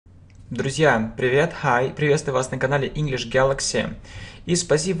Друзья, привет, hi, приветствую вас на канале English Galaxy. И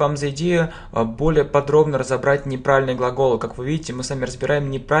спасибо вам за идею более подробно разобрать неправильные глаголы. Как вы видите, мы с вами разбираем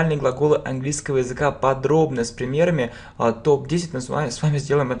неправильные глаголы английского языка подробно с примерами. Топ-10 мы с вами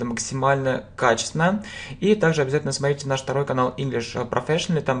сделаем это максимально качественно. И также обязательно смотрите наш второй канал English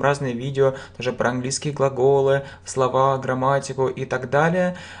Professional, там разные видео тоже про английские глаголы, слова, грамматику и так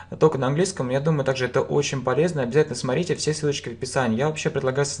далее. Только на английском, я думаю, также это очень полезно. Обязательно смотрите, все ссылочки в описании. Я вообще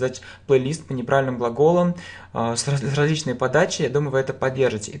предлагаю создать плейлист по неправильным глаголам с различной подачей. Я думаю, вы это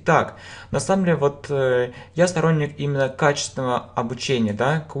поддержите. Итак, на самом деле, я сторонник именно качественного обучения,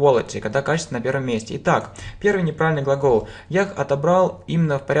 да, quality, когда качество на первом месте. Итак, первый неправильный глагол. Я их отобрал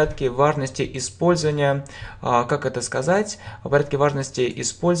именно в порядке важности использования, как это сказать, в порядке важности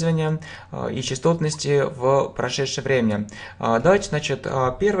использования и частотности в прошедшее время. Давайте, значит,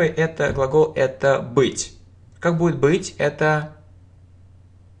 первый это глагол это быть. Как будет быть? Это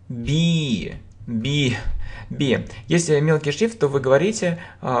be. Если мелкий шрифт, то вы говорите,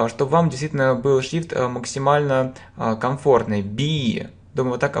 чтобы вам действительно был шрифт максимально комфортный. Be.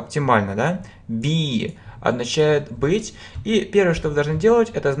 Думаю, так оптимально, да? Be означает быть. И первое, что вы должны делать,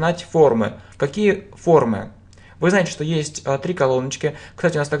 это знать формы. Какие формы? Вы знаете, что есть три колоночки.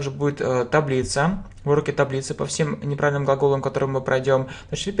 Кстати, у нас также будет таблица, в уроке таблицы по всем неправильным глаголам, которые мы пройдем.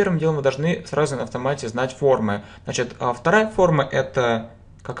 Значит, первым делом вы должны сразу на автомате знать формы. Значит, вторая форма это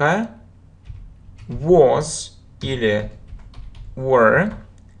какая? Was или were.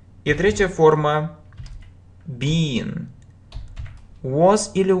 И третья форма been.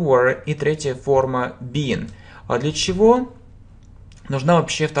 Was или were. И третья форма been. А для чего нужна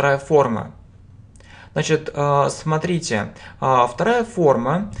вообще вторая форма? Значит, смотрите, вторая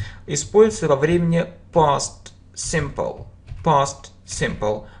форма используется во времени past simple. Past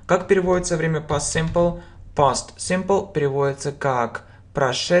simple. Как переводится время past simple? Past simple переводится как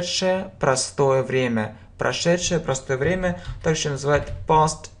прошедшее простое время. Прошедшее простое время также называют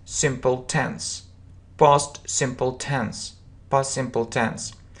past simple tense. Past simple tense. Past simple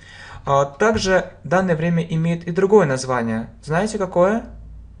tense. Также данное время имеет и другое название. Знаете какое?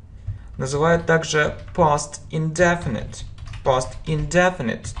 Называют также past indefinite. Past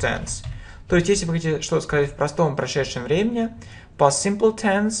indefinite tense. То есть, если вы хотите что-то сказать в простом прошедшем времени, past simple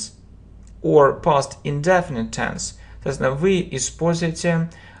tense or past indefinite tense, соответственно, вы используете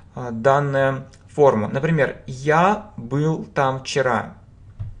данную форму. Например, я был там вчера.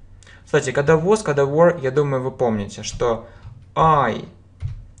 Кстати, когда was, когда were, я думаю, вы помните, что I,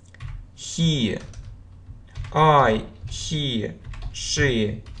 he,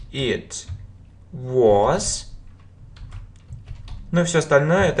 she, it, was. Ну и все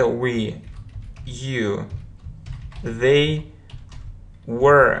остальное это we, you, they,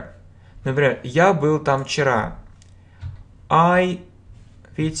 were. Например, я был там вчера.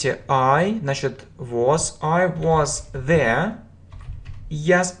 Видите, значит, I was there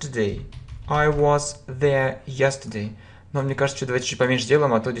yesterday. I was there yesterday. Но мне кажется, давайте чуть поменьше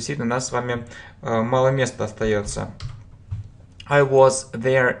делаем, а то действительно у нас с вами мало места остается. I was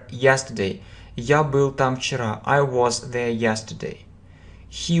there yesterday. Я был там вчера. I was there yesterday.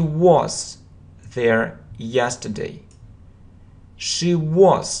 He was there yesterday. She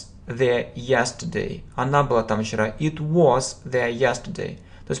was there yesterday. Она была там вчера. It was there yesterday.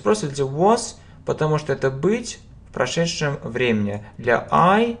 То есть просто для was, потому что это быть в прошедшем времени. Для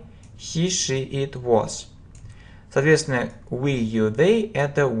I, he, she, it was. Соответственно, we, you, they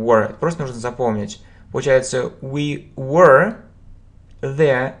это were. Просто нужно запомнить. Получается, we were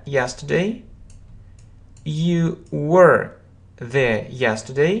there yesterday. You were there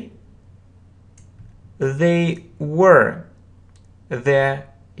yesterday. They were there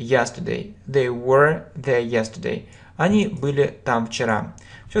yesterday. They were there yesterday. Они были там вчера.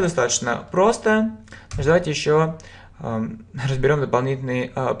 Все достаточно просто. Давайте еще разберем дополнительные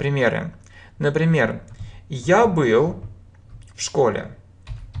примеры. Например, я был в школе.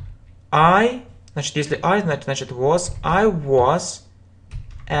 Значит, если I, значит was. I was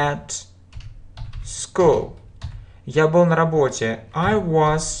at school. Я был на работе. I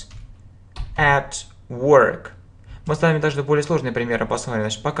was at work. Мы с вами даже более сложные примеры посмотрим.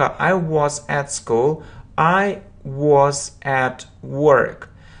 Значит, пока I was at school, I was at work.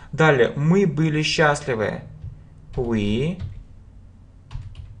 Далее, мы были счастливы. We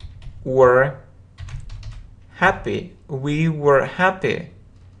were happy. We were happy.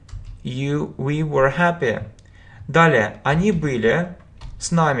 We were happy. Далее, они были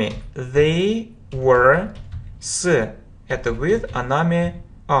с нами. They were с. Это with, а нами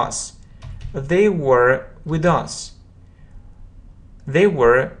us. They were with us. They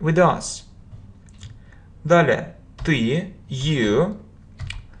were with us. Далее, ты, you.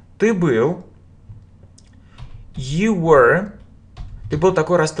 ты был, you were, ты был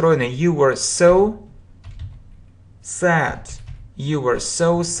такой расстроенный, you were so sad, you were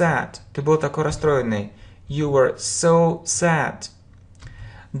so sad, ты был такой расстроенный, you were so sad.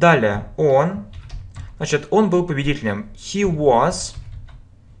 Далее, он, значит, он был победителем, he was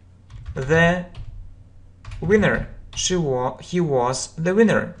the winner, he was the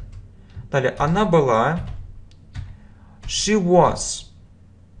winner. Далее, она была, she was,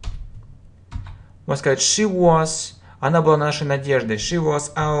 можно сказать, she was, она была нашей надеждой, she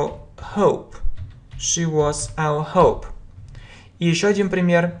was our hope, she was our hope. И еще один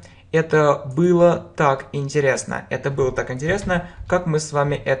пример, это было так интересно, как мы с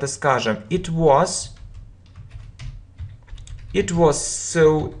вами это скажем, it was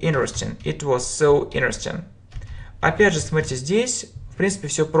so interesting, it was so interesting. Опять же, смотрите, здесь, в принципе,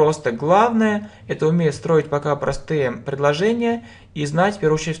 все просто. Главное, это уметь строить пока простые предложения и знать, в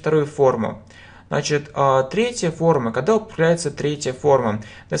первую очередь, вторую форму. Значит, третья форма, когда употребляется третья форма.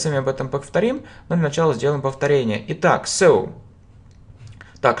 Мы с вами об этом повторим, но для начала сделаем повторение. Итак, so.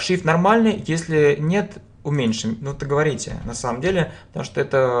 Так, шрифт нормальный, если нет, уменьшим. Ну, это говорите, на самом деле, потому что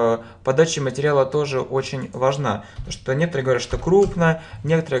это подача материала тоже очень важна. Потому что некоторые говорят, что крупно,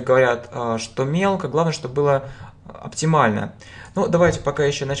 некоторые говорят, что мелко. Главное, чтобы было оптимально. Ну, давайте пока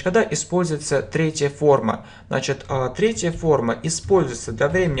еще, значит, когда используется третья форма. Значит, третья форма используется для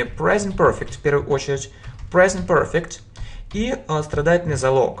времени present perfect, в первую очередь present perfect, и страдательный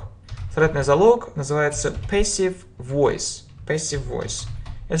залог. Страдательный залог называется passive voice. Passive voice.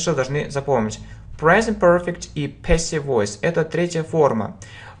 Это что должны запомнить? Present perfect и passive voice. Это третья форма.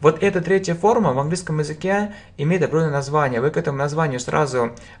 Вот эта третья форма в английском языке имеет определенное название. Вы к этому названию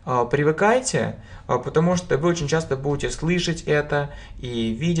сразу привыкайте, потому что вы очень часто будете слышать это и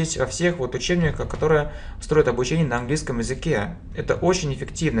видеть во всех вот учебниках, которые строят обучение на английском языке. Это очень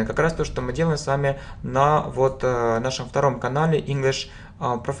эффективно. Как раз то, что мы делаем с вами на вот нашем втором канале English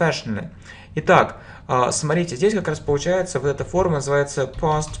Professionally. Итак, смотрите, здесь как раз получается, вот эта форма называется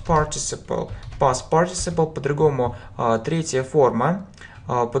past participle. Past participle, по-другому третья форма.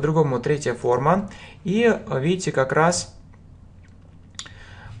 И видите, как раз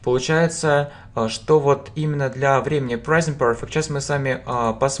получается, что вот именно для времени present perfect, сейчас мы с вами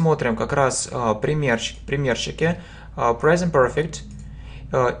посмотрим как раз примерчики present perfect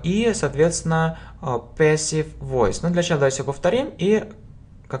и, соответственно, passive voice. Но для начала давайте повторим и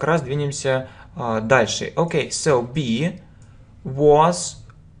как раз двинемся дальше. Okay, so be, was,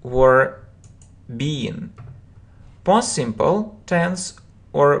 were, been. Past simple tense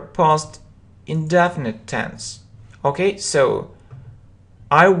or past indefinite tense. Okay, so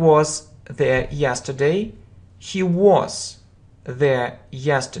I was there yesterday, he was there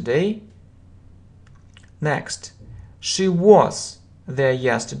yesterday. Next, she was there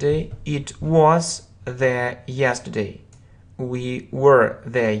yesterday, it was there yesterday. We were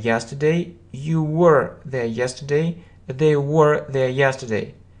there yesterday, you were there yesterday, they were there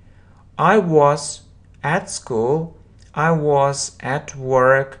yesterday. I was at school, I was at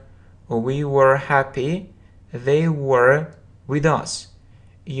work, we were happy, they were with us.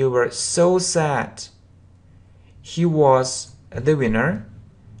 You were so sad. He was the winner,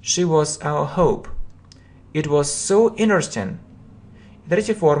 she was our hope. It was so interesting.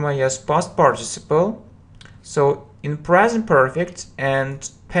 Третья форма есть past participle, so in present perfect and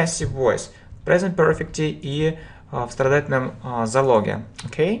passive voice. В present perfect и в страдательном залоге.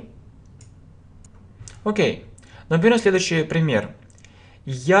 Окей? Окей. Например, следующий пример.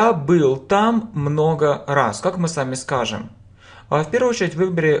 Я был там много раз. Как мы сами скажем? В первую очередь в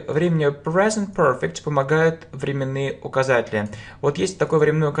выборе времени present perfect помогают временные указатели. Вот есть такой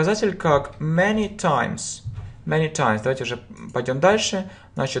временной указатель, как many times. Many times. Давайте уже пойдем дальше.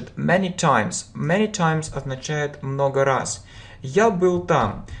 Значит, many times. Many times означает много раз. Я был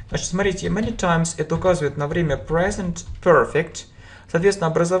там. Значит, смотрите, many times это указывает на время present perfect. Соответственно,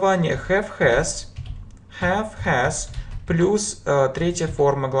 образование have has, плюс третья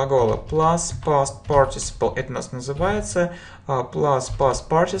форма глагола, plus past participle, это у нас называется, plus past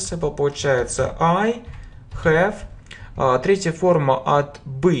participle, получается I have, третья форма от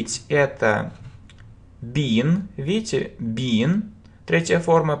быть, это been, видите, been, третья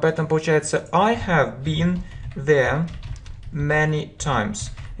форма, поэтому получается I have been there many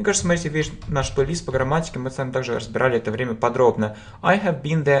times. Мне кажется, смотрите, весь наш плейлист по грамматике, мы с вами также разбирали это время подробно. I have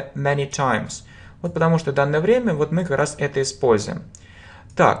been there many times. Вот потому что данное время, вот мы как раз это используем.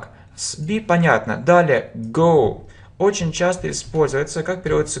 Так, с be понятно. Далее, go. Очень часто используется, как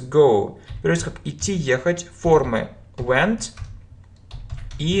переводится go. Переводится как идти, ехать, формы went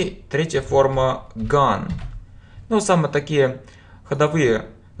и третья форма gone. Ну, самые такие ходовые,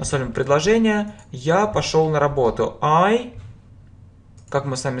 Настроим предложение. Я пошел на работу. Как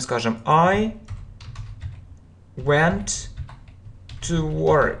мы сами скажем, I went to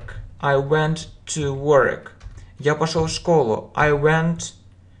work. I went to work. Я пошел в школу. I went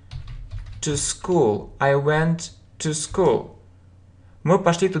to school. I went to school. Мы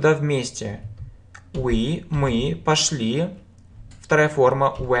пошли туда вместе. Мы пошли. Вторая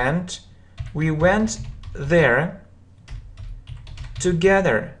форма went. We went there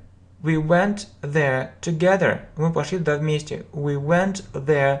together. We went there together. Мы пошли туда вместе. We went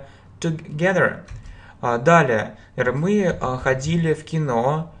there together. Далее. Мы ходили в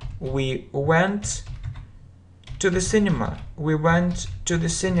кино. We went to the cinema. We went to the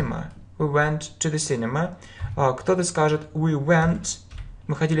cinema. We went to the cinema. Кто-то скажет we went.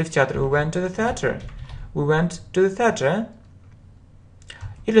 Мы ходили в театр. We went to the theater. We went to the theater.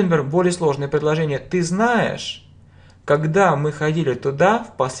 Или, например, более сложное предложение. Ты знаешь, когда мы ходили туда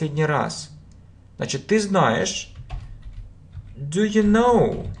в последний раз? Значит, ты знаешь. Do you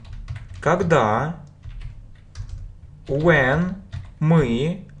know? Когда? When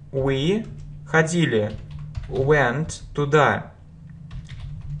we ходили. Went туда.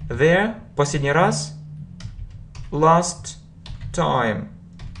 There, последний раз. Last time.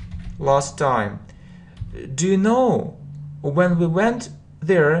 Last time. Do you know when we went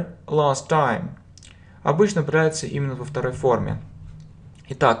there last time? Обычно появляется именно во второй форме.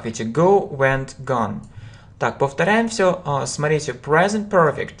 Итак, видите, go, went, gone. Так, повторяем все. Смотрите, present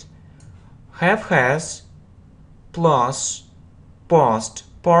perfect. Have, has, plus, past,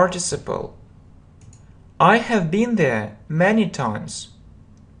 participle. I have been there many times.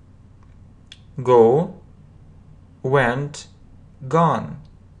 Go, went, gone.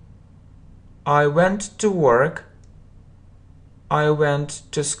 I went to work. I went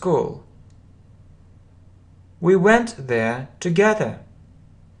to school. We went there together.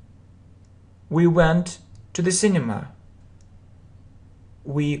 We went to the cinema.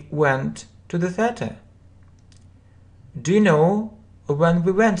 We went to the theater. Do you know when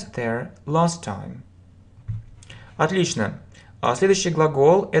we went there last time? Отлично. Следующий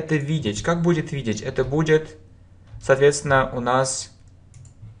глагол – это видеть. Как будет видеть? Это будет, соответственно, у нас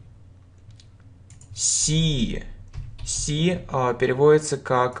see. See переводится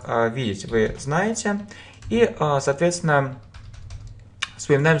как видеть. Вы знаете. И, соответственно,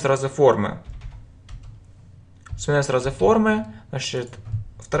 вспоминаем сразу формы. Вспоминаем сразу формы. Значит,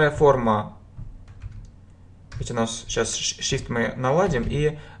 вторая форма. Видите, у нас сейчас shift мы наладим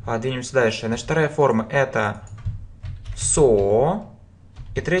и двинемся дальше. Значит, вторая форма это saw.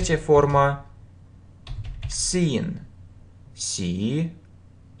 И третья форма seen. See,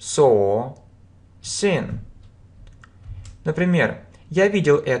 saw, seen. Например, я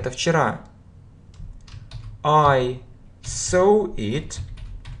видел это вчера. I saw it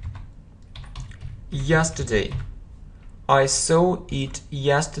yesterday. I saw it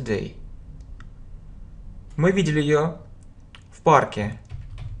yesterday. Мы видели ее в парке.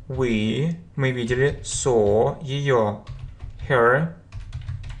 Мы видели saw ее. Her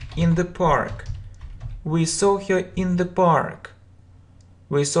in the park. We saw her in the park.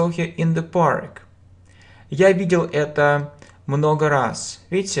 We saw her in the park. Я видел это много раз.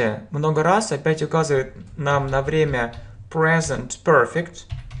 Видите, много раз опять указывает нам на время present perfect.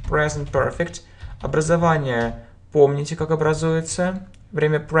 Present perfect. Образование. Помните, как образуется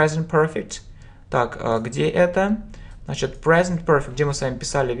время present perfect? Так, где это? Значит, present perfect, где мы с вами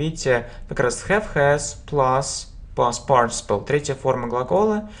писали, видите, как раз have, has, plus, past participle. Третья форма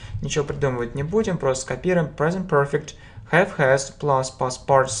глагола. Ничего придумывать не будем, просто скопируем present perfect, have, has, plus, past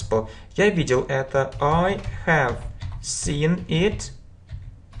participle. Я видел это. I have seen it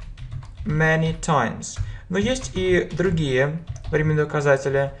many times. Но есть и другие временные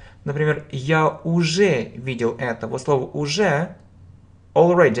указатели. Например, я уже видел это. Вот слово уже,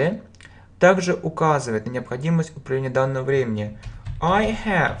 already, также указывает на необходимость управления данного времени. I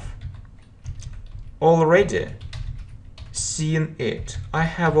have already seen it. I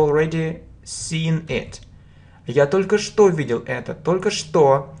have already seen it. Я только что видел это. Только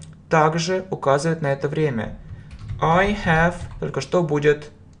что также указывает на это время. I have, только что будет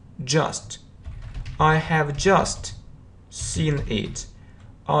just. I have just seen it.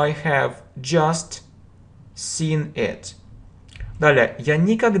 I have just seen it. Далее, я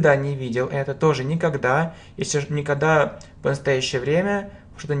никогда не видел это, тоже никогда. Если никогда в настоящее время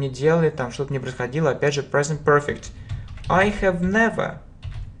что-то не делает, там что-то не происходило, опять же, present perfect. I have never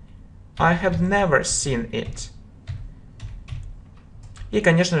seen it. И,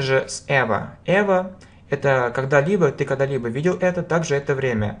 конечно же, с ever. Ever – это когда-либо, ты когда-либо видел это, также это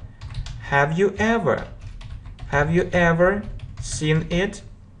время. Have you ever seen it?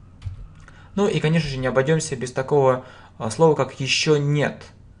 Ну и, конечно же, не обойдемся без такого слова, как еще нет.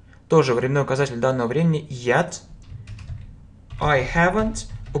 Тоже временной указатель данного времени yet. I haven't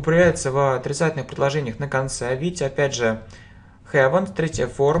употребляется в отрицательных предложениях на конце. Видите, опять же, haven't, третья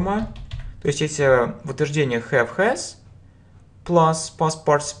форма. То есть, если в утверждении have, has, plus past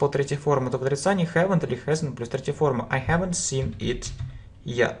participle третья форма, то в отрицании haven't или hasn't плюс третья форма. I haven't seen it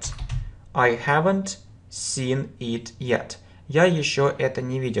yet. I haven't seen it yet. Я еще это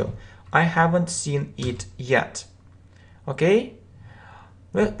не видел. I haven't seen it yet. Окей?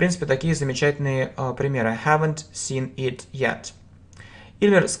 Ну, в принципе, такие замечательные примеры. I haven't seen it yet.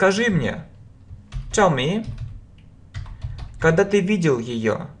 Или скажи мне, tell me, когда ты видел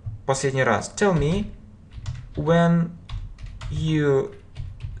ее последний раз. Tell me when you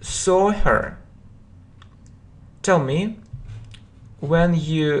saw her. Tell me when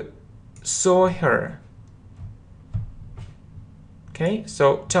you saw her. Okay,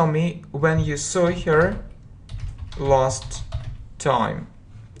 so tell me when you saw her last time.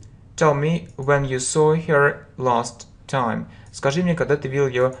 Tell me when you saw her last time. Скажи мне, когда ты видел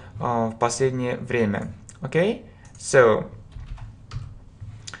ее в последнее время. Okay? So,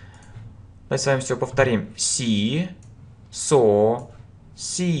 давайте с вами все повторим. See, saw,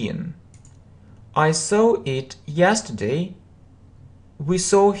 seen. I saw it yesterday. We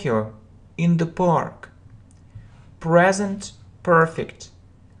saw her in the park. Present perfect.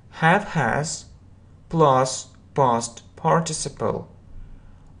 Have, has, plus past participle.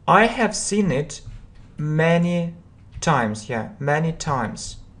 I have seen it many times. Yeah, many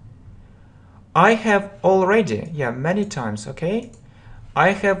times. I have already. Yeah, many times. Okay.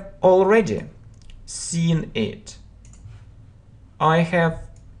 I have already seen it. I have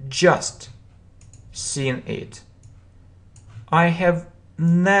just seen it. I have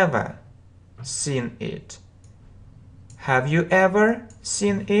never seen it. Have you ever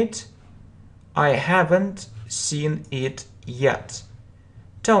seen it? I haven't seen it yet.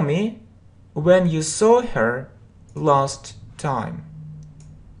 Tell me when you saw her last time.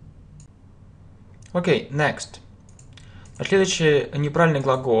 Okay, next. Следующий неправильный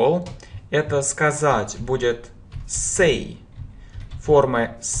глагол это сказать будет say.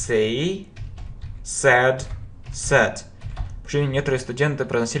 Формы say, said, said. Почему некоторые студенты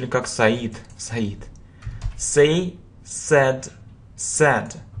произносили как Саид. Саид. Say, said,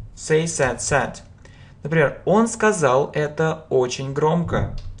 said. Say, said, said. Например, он сказал это очень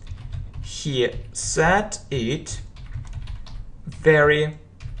громко. He said it very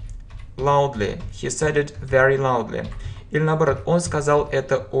loudly. He said it very loudly. Или наоборот, он сказал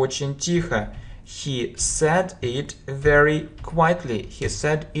это очень тихо. He said it very quietly. He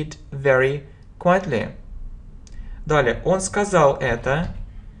said it very quietly. Далее, он сказал это.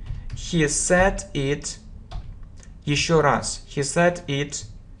 He said it еще раз. He said it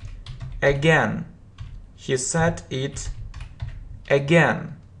again. He said it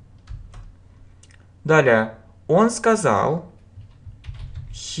again. Далее, он сказал.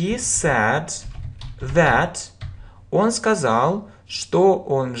 He said that. Он сказал, что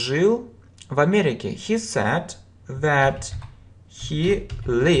он жил в Америке. He said that he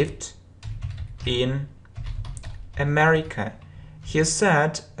lived in America. He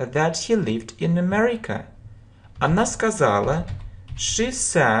said that he lived in America. Она сказала, she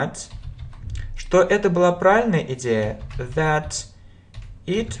said, что это была правильная идея, that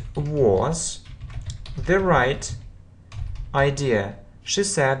it was the right idea. She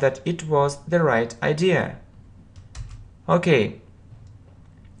said that it was the right idea. Окей.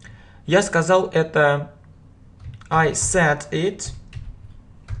 Я сказал это I said it.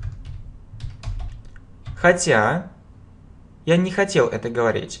 Хотя я не хотел это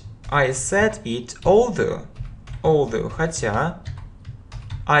говорить. I said it although. Although. Хотя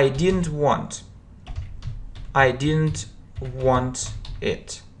I didn't want. I didn't want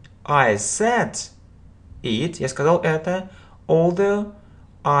it. I said it. Я сказал это although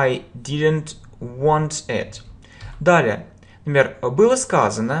I didn't want it. Далее, например, было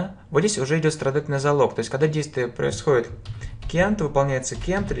сказано, вот здесь уже идет страдательный залог. То есть, когда действие происходит кем-то, выполняется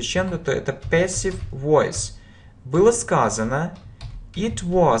кем-то или чем-то, то это passive voice. Было сказано, it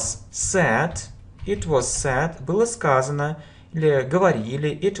was said, было сказано, или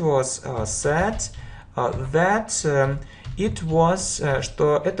говорили, it was said, that it was,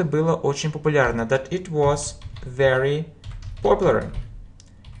 что это было очень популярно, that it was very popular.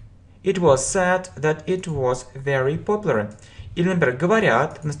 It was said that it was very popular. Или, например,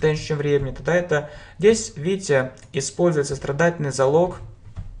 говорят в настоящем времени, тогда это здесь, видите, используется страдательный залог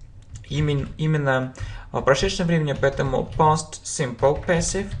именно в прошедшем времени, поэтому past simple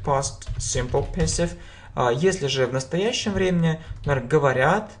passive. Если же в настоящем времени, например,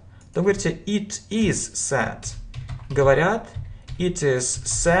 говорят, то говорите it is said. Говорят, it is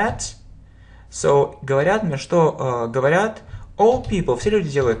said. So, говорят мне, что говорят all people, все люди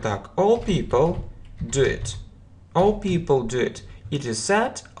делают так. All people do it. All people do it. It is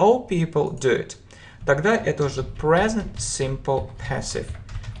said, all people do it. Тогда это уже present simple passive.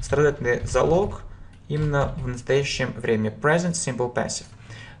 Страдательный залог именно в настоящем времени. Present simple passive.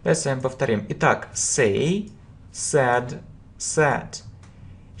 Давайте с вами повторим. Итак, say, said, said.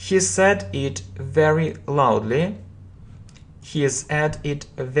 He said it very loudly. He said it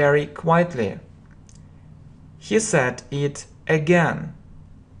very quietly. He said it again.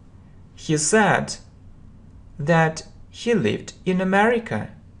 He said that he lived in America.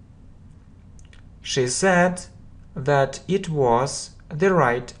 She said that it was the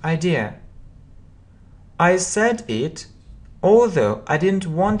right idea. I said it, although I didn't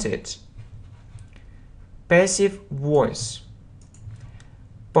want it. Passive voice.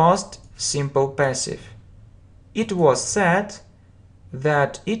 Past simple passive. It was said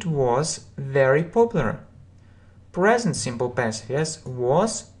that it was very popular. Present simple passive, yes,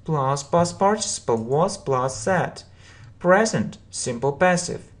 was plus past participle, was plus said. Present simple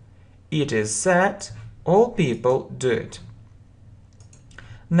passive. It is said, all people do it.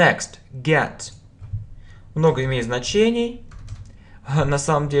 Next, get. Много имеет значений. На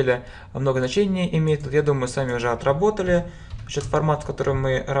самом деле, много значений имеет. Я думаю, сами уже отработали. Значит, формат, в котором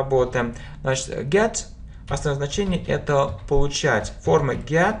мы работаем. Значит, get, основное значение это получать. Формы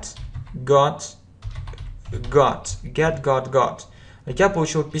get, got, got. Get, got. Я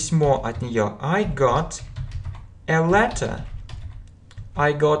получил письмо от нее. I got a letter.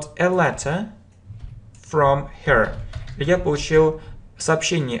 I got a letter from her. Я получил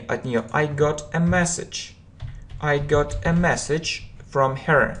сообщение от нее. I got a message. I got a message from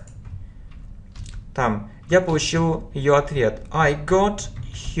her. Там. Я получил ее ответ. I got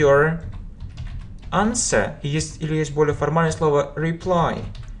her answer. Или есть более формальное слово reply.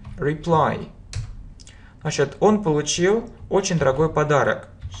 Reply. Значит, он получил очень дорогой подарок.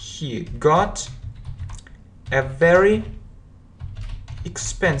 He got a very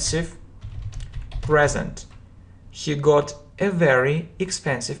expensive present. He got a very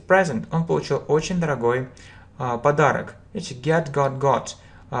expensive present. Он получил очень дорогой подарок. Видите, get, got.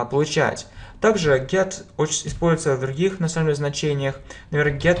 Получать. Также get очень используется в других на самом деле значениях.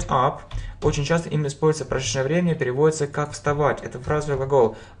 Например, get up очень часто именно используется в прошедшее время, переводится как вставать. Это фразовый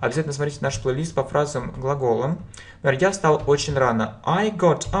глагол. Обязательно смотрите наш плейлист по фразам глаголам. Например, я встал очень рано. I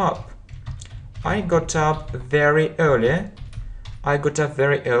got up. I got up very early. I got up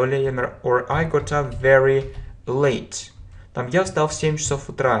very early. Or I got up very late. Там я встал в 7 часов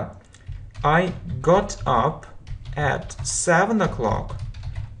утра. I got up at 7 o'clock.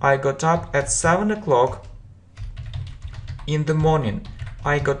 I got up at 7 o'clock in the morning.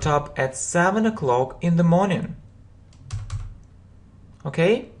 I got up at 7 o'clock in the morning.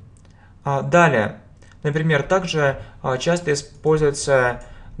 Окей? Далее. Например, также часто используются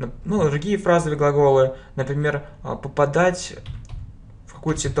другие фразовые глаголы. Например, попадать в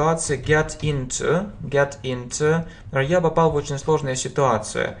какую-то ситуацию. Get into. Я попал в очень сложную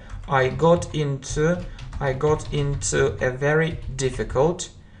ситуацию. I got into a very difficult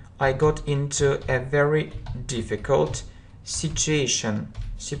situation.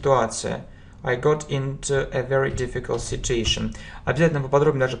 Ситуация. I got into a very difficult situation. Обязательно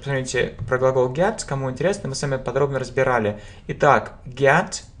поподробнее даже посмотрите про глагол get. Кому интересно, мы с вами подробно разбирали. Итак,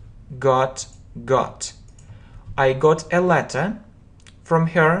 get, got. I got a letter from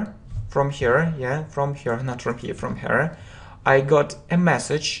her. From her, not from here, from her. I got a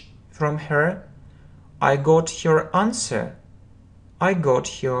message from her. I got her answer. I got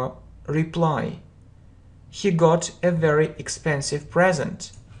her reply. He got a very expensive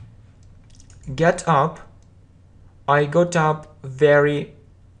present. Get up. I got up very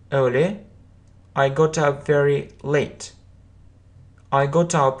early. I got up very late. I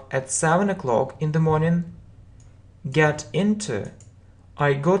got up at 7 o'clock in the morning. Get into.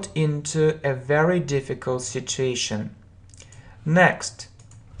 I got into a very difficult situation. Next.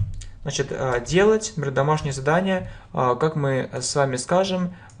 Значит, делать, например, домашнее задание, как мы с вами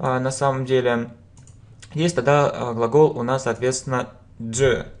скажем, на самом деле, есть тогда глагол у нас, соответственно,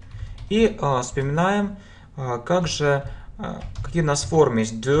 do. И вспоминаем, какие у нас формы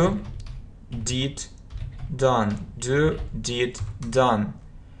есть. Do, did, done. Do, did, done.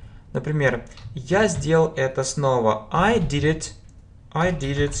 Например, я сделал это снова. I did it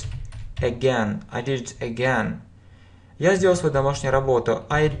again. Я сделал свою домашнюю работу.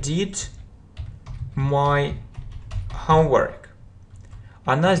 I did my homework.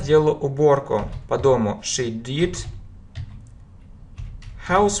 Она сделала уборку по дому. She did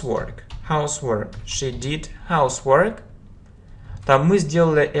housework. Housework. She did housework. Там мы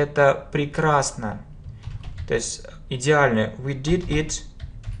сделали это прекрасно. То есть идеально. We did it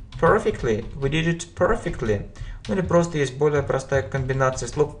perfectly. We did it perfectly. Ну или просто есть более простая комбинация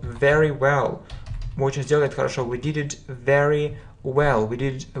слов very well. Мы очень сделали это хорошо. We did it very well. We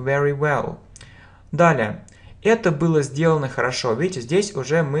did it very well. Далее. Это было сделано хорошо. Видите, здесь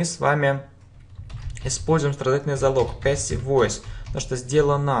уже мы с вами используем страдательный залог. Passive voice. Потому что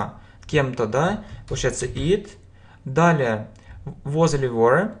сделано кем-то, да? Получается it. Далее. Was или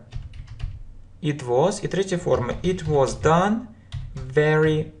were. It was. И третья форма. It was done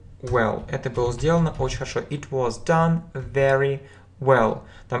very well. Это было сделано очень хорошо. It was done very well.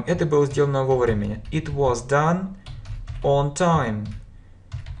 Там это было сделано вовремя. It was done on time.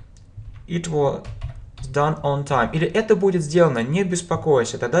 It was done on time. Или это будет сделано, не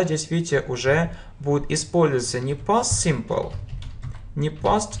беспокойся. Тогда здесь, видите, уже будет использоваться не past simple, не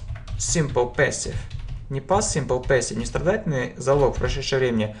past simple passive, не past simple passive, не страдательный залог в прошедшее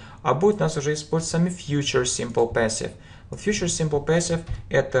время, а будет у нас уже использоваться сами future simple passive. Future simple passive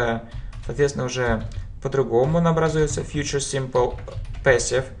это, соответственно, уже по-другому он образуется. Future simple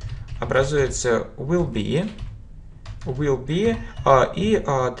passive образуется will be, и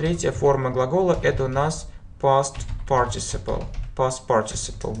третья форма глагола это у нас past participle. Past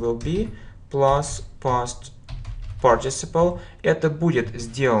participle will be plus past participle. Это будет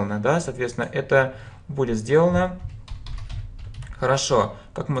сделано, да, соответственно, это будет сделано хорошо.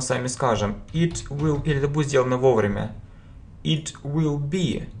 Как мы сами скажем, it will, или это будет сделано вовремя. It will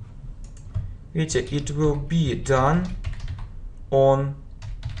be. Видите, it will be done on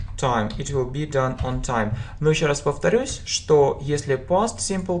time. It will be done on time. Но еще раз повторюсь, что если past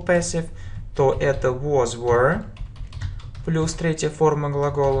simple passive, то это was, were, плюс третья форма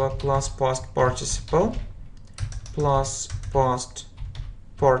глагола, plus past participle, was,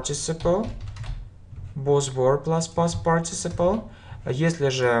 were, plus past participle. Если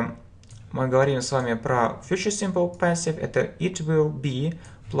же мы говорим с вами про future simple passive, это it will be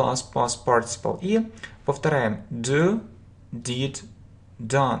plus past participle. И повторяем do, did,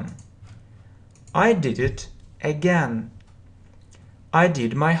 done. I did it again. I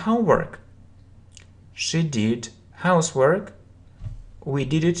did my homework. She did housework. We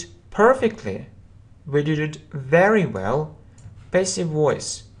did it perfectly. We did it very well. Passive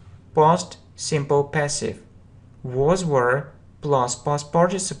voice. Past simple passive. Was, were, plus past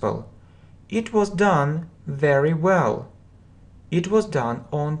participle. It was done very well. It was done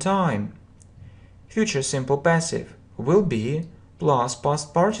on time. Future simple passive. Will be plus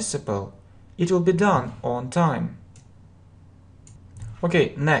past participle. It will be done on time.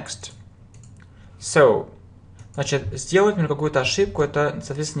 Okay, next. So, значит, сделать мне какую-то ошибку, это,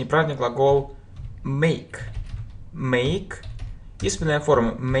 соответственно, неправильный глагол make. Make. Использованная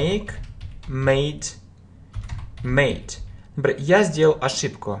форма make, made, made. Например, я сделал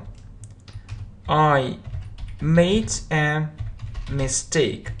ошибку. I made a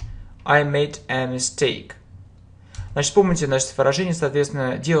mistake. I made a mistake. Значит, помните, значит, выражение,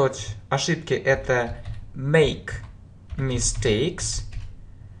 соответственно, делать ошибки это make mistakes.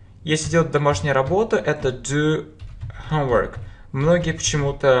 Если делать домашнюю работу, это do homework. Многие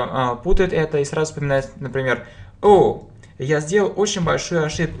почему-то путают это и сразу вспоминают, например, oh, я сделал очень большую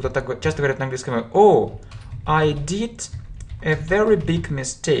ошибку. Кто так часто говорят на английском, oh, I did a very big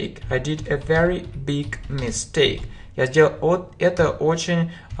mistake. I did a very big mistake. Я сделал это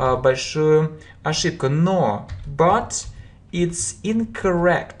очень большую ошибку. Но, but it's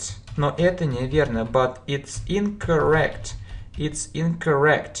incorrect. Но это неверно. But it's incorrect. It's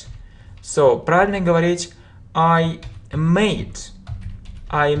incorrect. So, правильно говорить I made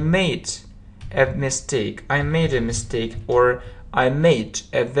a mistake. I made a mistake. Or I made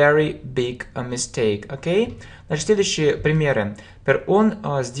a very big mistake. Okay? Значит, следующие примеры. Например,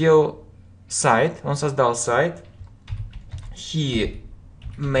 он сделал сайт. Он создал сайт. He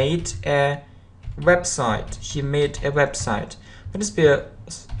made a website. He made a website. В принципе,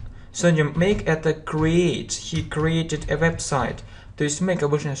 синоним make это create. He created a website. То есть make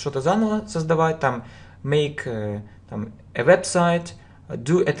обычно что-то заново создавать. Там make там, a website.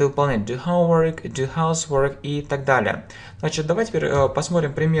 Do это выполнять. Do homework, do housework и так далее. Значит, давайте теперь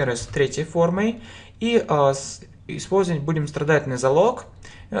посмотрим примеры с третьей формой. И использовать будем страдательный залог.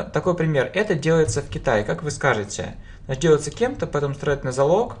 Такой пример. Это делается в Китае. Как вы скажете? Значит, делается кем-то, поэтому страдательный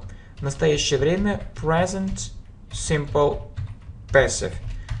залог. В настоящее время present simple passive.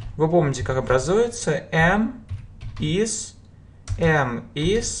 Вы помните, как образуется am, is,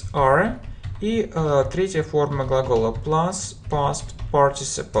 are. И третья форма глагола plus past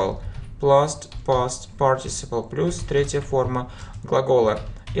participle. plus past participle плюс третья форма глагола.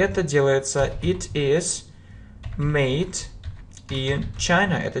 Это делается it is made in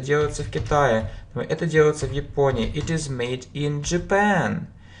China. Это делается в Китае. Это делается в Японии. It is made in Japan.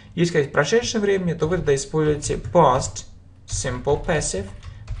 Если сказать в прошедшем времени, то вы тогда используете past simple passive.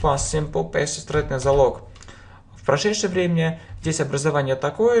 Past simple passive строительный залог. В прошедшем времени здесь образование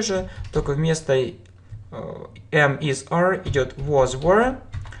такое же, только вместо am, is, are идет was, were.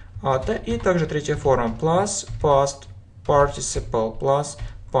 И также третья форма plus past participle plus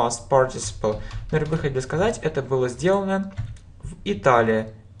past participle. Например, вы хотели сказать, это было сделано в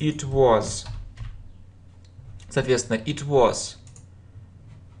Италии. It was. Соответственно, it was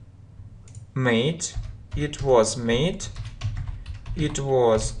made. It was made. It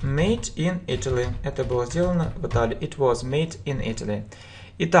was made in Italy. Это было сделано в Италии. It was made in Italy.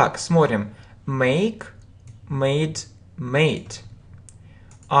 Итак, смотрим. Make, made, made.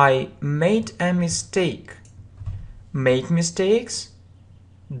 I made a mistake. Make mistakes.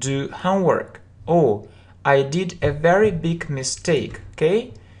 Do homework. Oh, I did a very big mistake.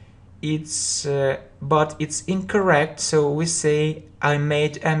 Okay? But it's incorrect, so we say I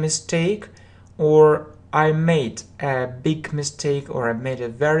made a mistake, or I made a big mistake, or I made a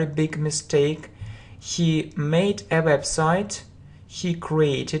very big mistake. He made a website. He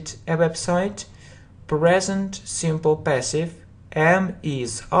created a website. Present simple passive. Am,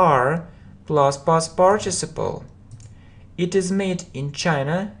 is, are plus past participle. It is made in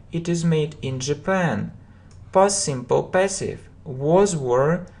China. It is made in Japan. Past simple passive. Was,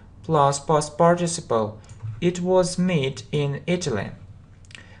 were plus past participle. It was made in Italy.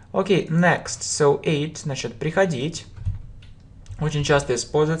 Окей, next. So 8, значит, приходить. Очень часто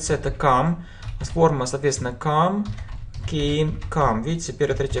используется это come. Форма, соответственно, come, came, come. Видите,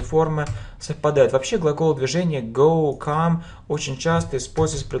 первая и третья форма совпадают. Вообще глагол движения go, come очень часто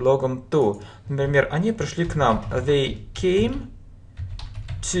используется с предлогом to. Например, они пришли к нам. They came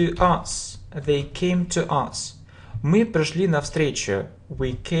to us. They came to us. Мы пришли навстречу.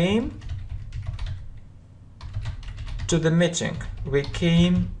 We came to the meeting. We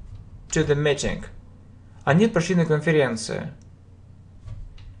came to the meeting. Они пришли на конференцию.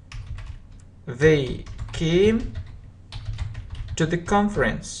 They came to the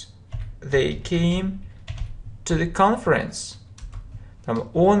conference. They came to the conference. Там,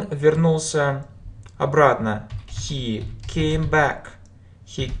 он вернулся обратно. He came back.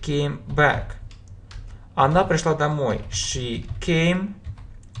 He came back. Она пришла домой. She came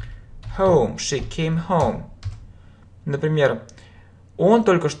home. She came home. Например, он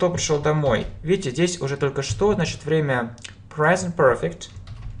только что пришел домой. Видите, здесь уже только что, значит, время present perfect.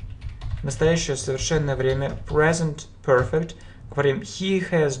 Настоящее совершенное время present perfect. Говорим he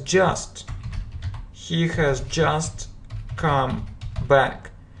has just come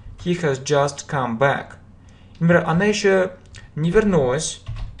back. He has just come back. Например, она еще не вернулась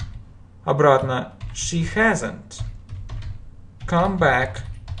обратно. She hasn't come back.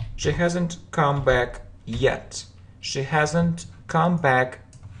 She hasn't come back yet. She hasn't come back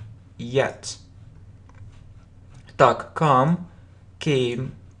yet. Так, come,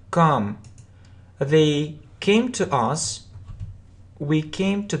 came, come. They came to us. We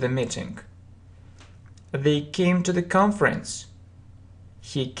came to the meeting. They came to the conference.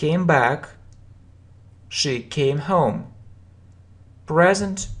 He came back. She came home.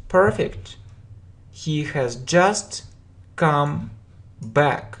 Present perfect. He has just come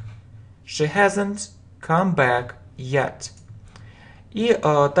back. She hasn't come back yet. И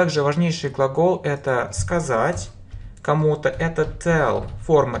также важнейший глагол это сказать кому-то. Это tell.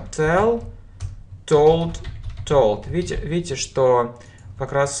 Форма tell, told, told. Видите, что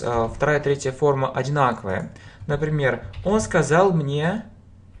как раз вторая и третья форма одинаковая. Например, он сказал мне,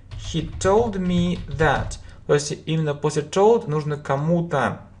 he told me that. То есть именно после told нужно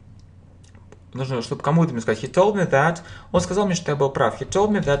кому-то, чтобы кому-то мне сказать, he told me that. Он сказал мне, что я был прав. He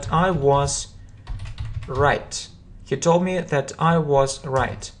told me that I was right. He told me that I was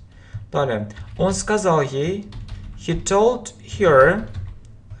right. Далее. Он сказал ей, he told her,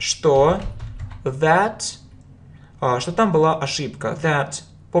 что that, что там была ошибка. That,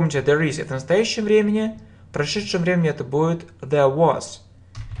 помните, there is, это в настоящем времени, в прошедшем времени это будет there was.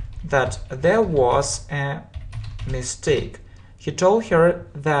 That there was a mistake. He told her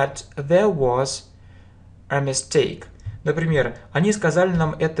that there was a mistake. Например, они сказали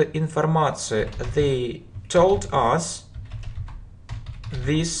нам эту информацию. They told us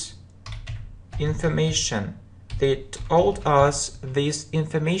this information. They told us this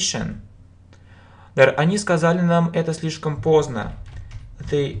information. Они сказали нам это слишком поздно.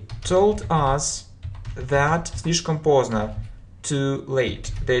 They told us that слишком поздно. too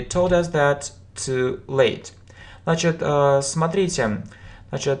late. They told us that too late. Значит, смотрите,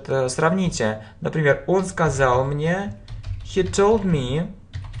 значит, сравните. Например, он сказал мне, he told me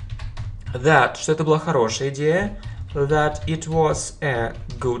that, что это была хорошая идея, that it was a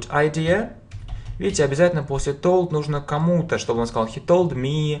good idea. Видите, обязательно после told нужно кому-то, чтобы он сказал he told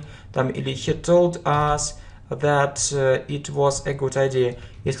me, там, или he told us that it was a good idea.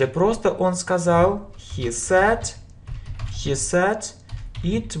 Если просто он сказал, he said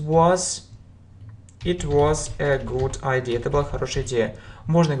it was a good idea. Это была хорошая идея.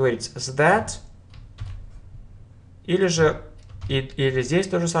 Можно говорить that, или же, или здесь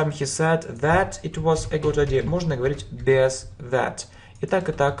то же самое, he said that it was a good idea. Можно говорить без that. И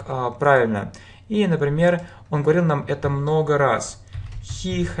так правильно. И, например, он говорил нам это много раз.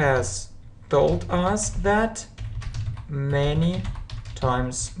 He has told us that many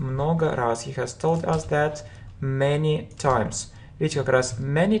times. Много раз. He has told us that many times. Видите, как раз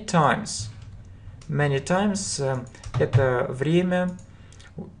many times. Many times это время,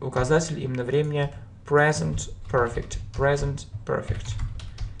 указатель именно времени present perfect. Present perfect.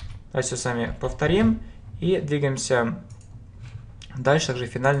 Давайте сами повторим и двигаемся дальше, также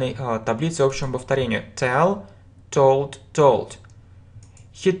финальной таблице общему повторению. Tell, told, told.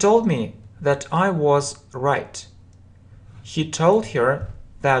 He told me that I was right. He told her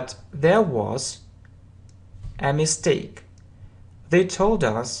that there was a mistake. They told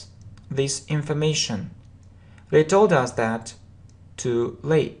us this information. They told us that too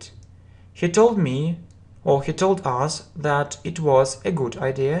late. He told me, or he told us that it was a good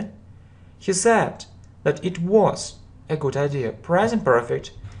idea. He said that it was a good idea. Present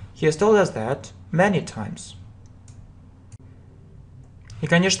perfect. He has told us that many times. И,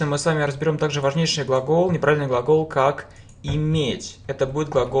 конечно, мы с вами разберем также важнейший глагол, неправильный глагол, как иметь. Это будет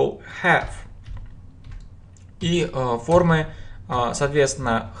глагол have. И формы,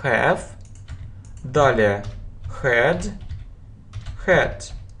 соответственно, have, далее had,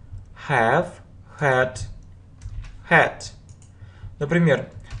 had, have, had, had. Например,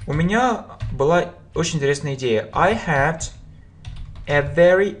 у меня была очень интересная идея. I have a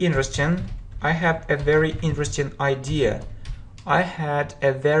very interesting idea. I had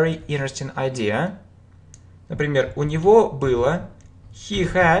a very interesting idea. Например, у него было he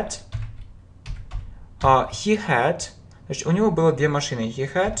had, значит, у него было две машины.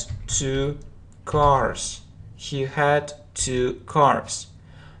 He had two cars. He had two cars.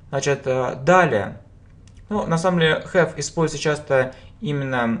 Значит, далее. Ну, на самом деле, have используется часто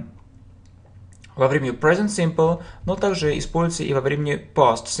именно во времени present simple, но также используется и во времени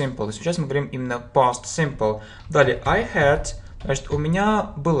past simple. То есть сейчас мы говорим именно past simple. Далее, I had, значит, у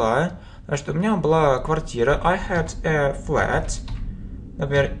меня была квартира. I had a flat,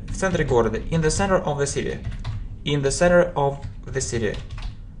 например, в центре города. In the center of the city. In the center of the city.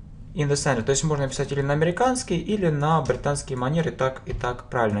 In the center. То есть можно написать или на американский, или на британский манер, и так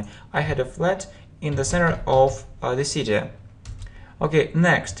правильно. I had a flat in the center of the city. Okay,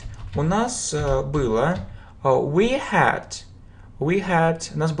 next. У нас было we had, у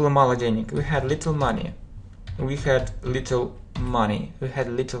нас было мало денег. We had little money. We had little money.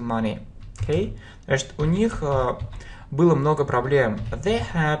 Okay? Значит, у них было много проблем. They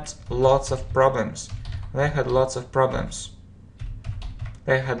had lots of problems. Ну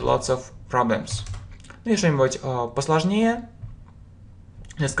и что-нибудь посложнее.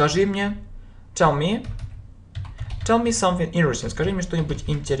 Скажи мне. Tell me something interesting. Скажи мне что-нибудь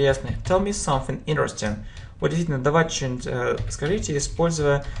интересное. Tell me something interesting. Вот действительно, давайте что-нибудь скажите,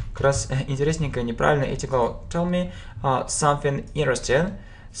 используя как раз интересненькое, неправильно эти глаголы. Tell me something interesting.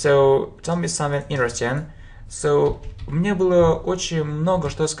 So, tell me something interesting. So, мне было очень много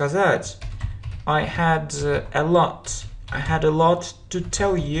что сказать. I had a lot to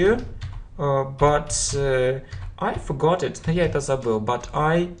tell you, but I forgot it. Я это забыл. But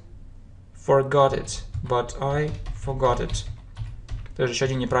I forgot it. Тоже еще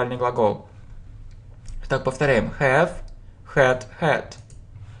один неправильный глагол. Так, повторяем. Have, had.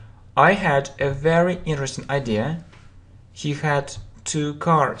 I had a very interesting idea. He had two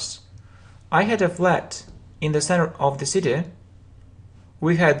cars. I had a flat in the center of the city.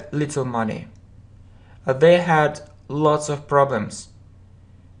 We had little money. They had lots of problems.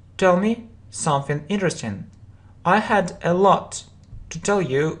 Tell me something interesting. I had a lot to tell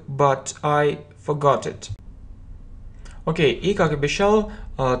you, but I forgot it. Окей, и как обещал,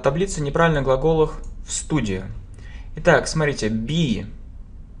 таблица неправильных глаголов в студию. Итак, смотрите, be,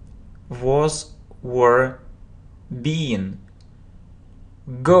 was, were, been,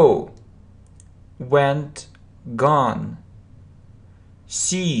 go, went, gone,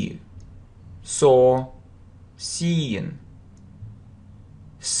 see, saw, seen,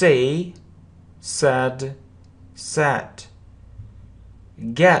 say, said, said.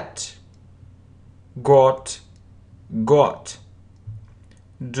 Get, got, got.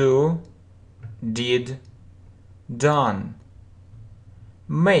 Do, did, done.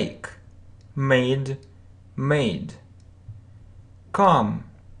 Make, made, made. Come,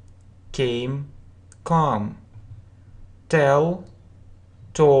 came, come. Tell,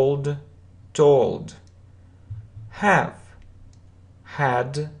 told, told. Have,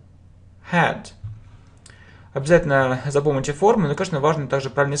 had, had. Обязательно запомните форму, но, конечно, важно также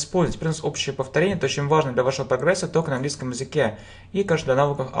правильно использовать. Теперь у нас общее повторение, это очень важно для вашего прогресса только на английском языке и, конечно, для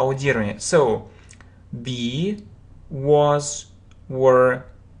навыков аудирования. So, be, was, were,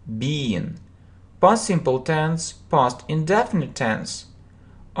 been. Past simple tense, past indefinite tense.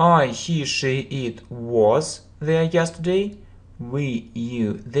 I, he, she, it was there yesterday. We,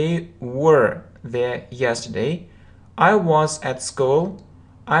 you, they were there yesterday. I was at school.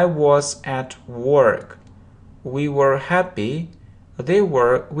 I was at work. We were happy. They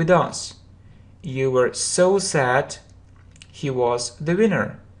were with us. You were so sad. He was the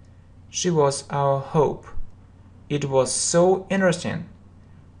winner. She was our hope. It was so interesting.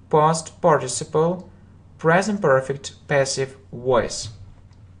 Past participle, present perfect, passive voice.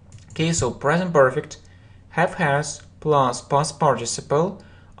 Okay, so present perfect, have, has, plus past participle.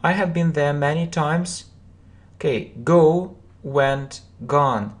 I have been there many times. Okay, go, went,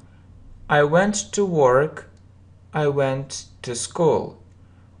 gone. I went to work. I went to school.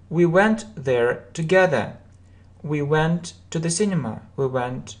 We went there together. We went to the cinema. We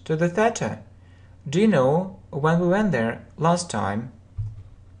went to the theater. Do you know when we went there last time?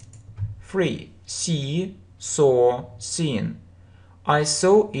 3. See, saw, seen. I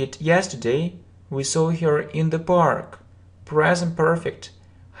saw it yesterday. We saw her in the park. Present perfect.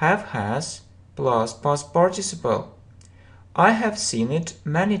 Have, has, plus past participle. I have seen it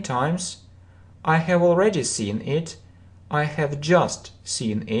many times. I have already seen it. I have just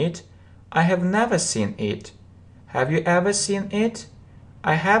seen it. I have never seen it. Have you ever seen it?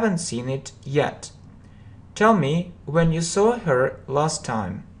 I haven't seen it yet. Tell me when you saw her last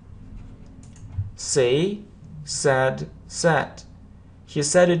time. Say, said, said. He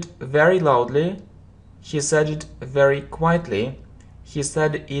said it very loudly. He said it very quietly. He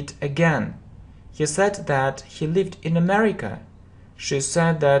said it again. He said that he lived in America. She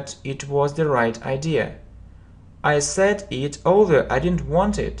said that it was the right idea. I said it although I didn't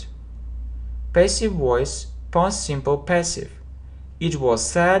want it. Passive voice, past simple passive. It was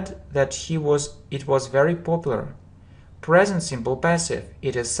said that it was very popular. Present simple passive.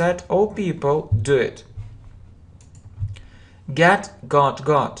 It is said all people do it. Get,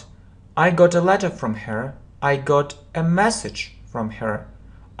 got. I got a letter from her. I got a message from her.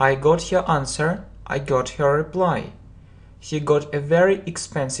 I got her answer. I got her reply. He got a very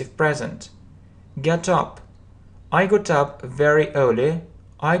expensive present. Get up. I got up very early.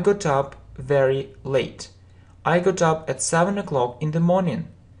 I got up very late. I got up at 7 o'clock in the morning.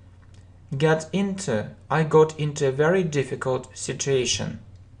 Get into. I got into a very difficult situation.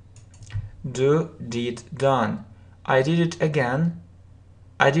 Do, did, done. I did it again.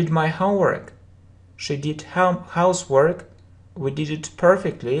 I did my homework. She did housework. We did it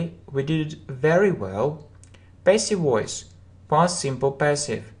perfectly. We did it very well. Passive voice. Past simple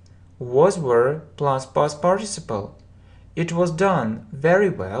passive. Was, were, plus past participle. It was done very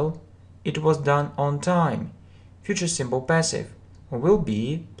well. It was done on time. Future simple passive. Will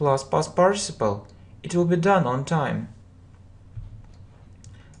be plus past participle. It will be done on time.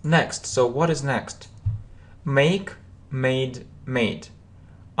 Next. So what is next? Make, made, made.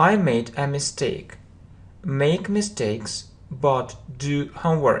 I made a mistake. Make mistakes, but do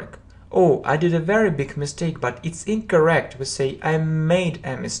homework. Oh, I did a very big mistake, but it's incorrect. We say I made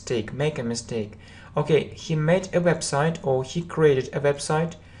a mistake, make a mistake. Okay, he made a website or he created a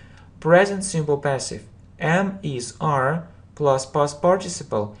website. Present simple passive. Am, is, are plus past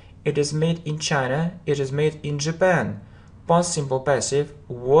participle. It is made in China. It is made in Japan. Past simple passive.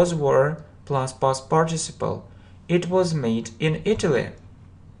 Was, were plus past participle. It was made in Italy.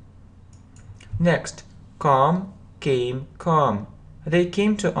 Next. Come, came, come. They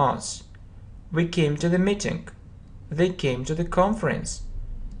came to us. We came to the meeting. They came to the conference.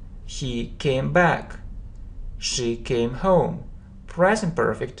 He came back. She came home. Present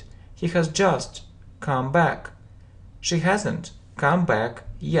perfect. He has just come back. She hasn't come back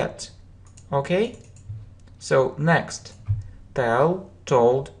yet. Okay? So, next. Tell,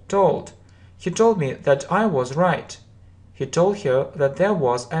 told, told. He told me that I was right. He told her that there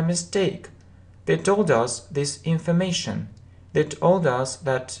was a mistake. They told us this information. They told us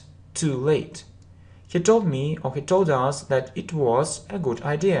that too late. He told me, or he told us, that it was a good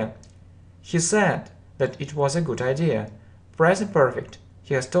idea. He said that it was a good idea. Present perfect.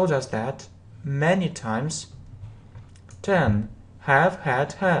 He has told us that many times. 10. Have,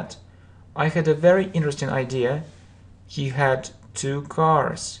 had. I had a very interesting idea. He had 2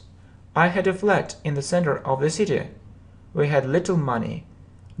 cars. I had a flat in the center of the city. We had little money.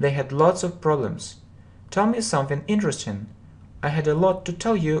 They had lots of problems. Tell me something interesting. I had a lot to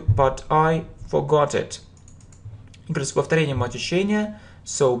tell you, but I forgot it. Игры с повторением очищения.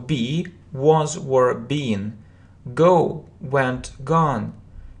 So be, was, were, been. Go, went, gone.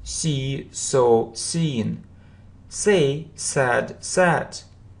 See, saw, seen. Say, said, said.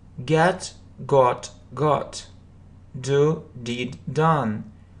 Get, got, got. Do, did,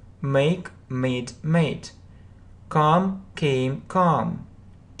 done. Make, made, made. Come, came, come.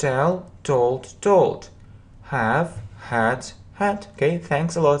 Tell, told, told. Have, had, had. Okay,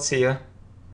 thanks a lot. See you.